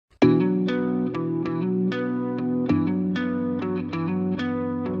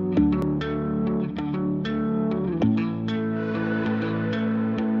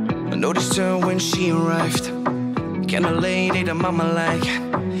noticed her when she arrived. Kinda late that mama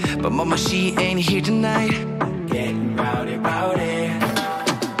like, but mama she ain't here tonight. Getting rowdy, rowdy.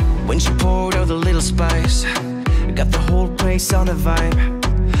 When she poured out the little spice, got the whole place on a vibe.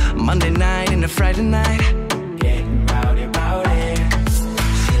 Monday night and a Friday night. Getting rowdy, rowdy.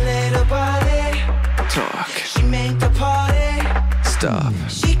 She let her body talk. She make the party stop.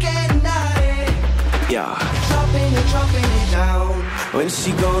 She getting naughty. Yeah. Dropping it down. When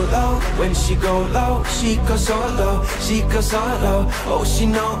she go low, when she go low, she goes so low, she goes so low. Oh, she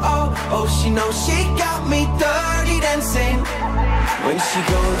know, oh, she know, she got me dirty dancing. When she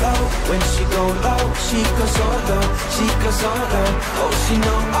go low, when she go low, she goes so low, she goes so low. Oh, she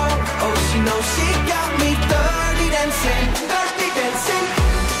know, oh, she know, she got me dirty dancing, dirty dancing.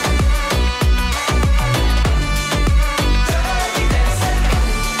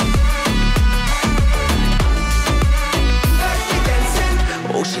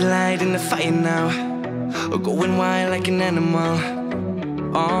 Oh, she light in the fire now, going wild like an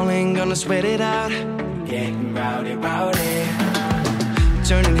animal. All ain't gonna sweat it out. Getting rowdy, rowdy.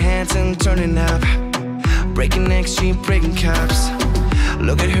 Turning heads and turning up, breaking necks, she breaking cups.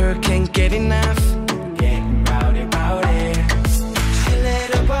 Look at her, can't get enough. Getting rowdy, rowdy. She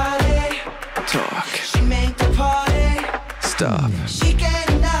let her body talk. She make the party stop. She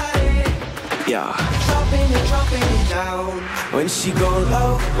getting naughty. Yeah. Dropping it down. When she go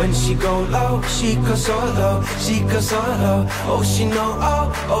low, when she go low, she goes so low, she goes so low. Oh, she know,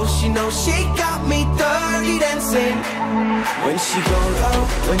 oh, she know, she got me dirty dancing. When she go low,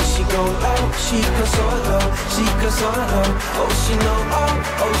 when she go low, she goes so low, she goes so low. Oh, she know,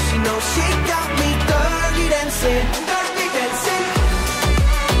 oh, she know, she got me dirty dancing, dirty dancing.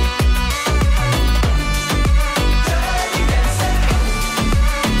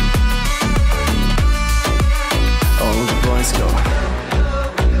 Go.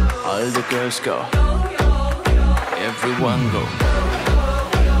 All the girls go. Everyone go.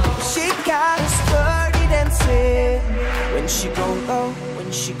 She got us dirty dancing. When she go low,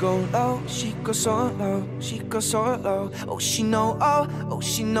 when she go low, she goes so low, she goes so low. Oh, she know, oh,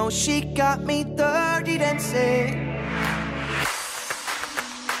 she know, she got me dirty dancing.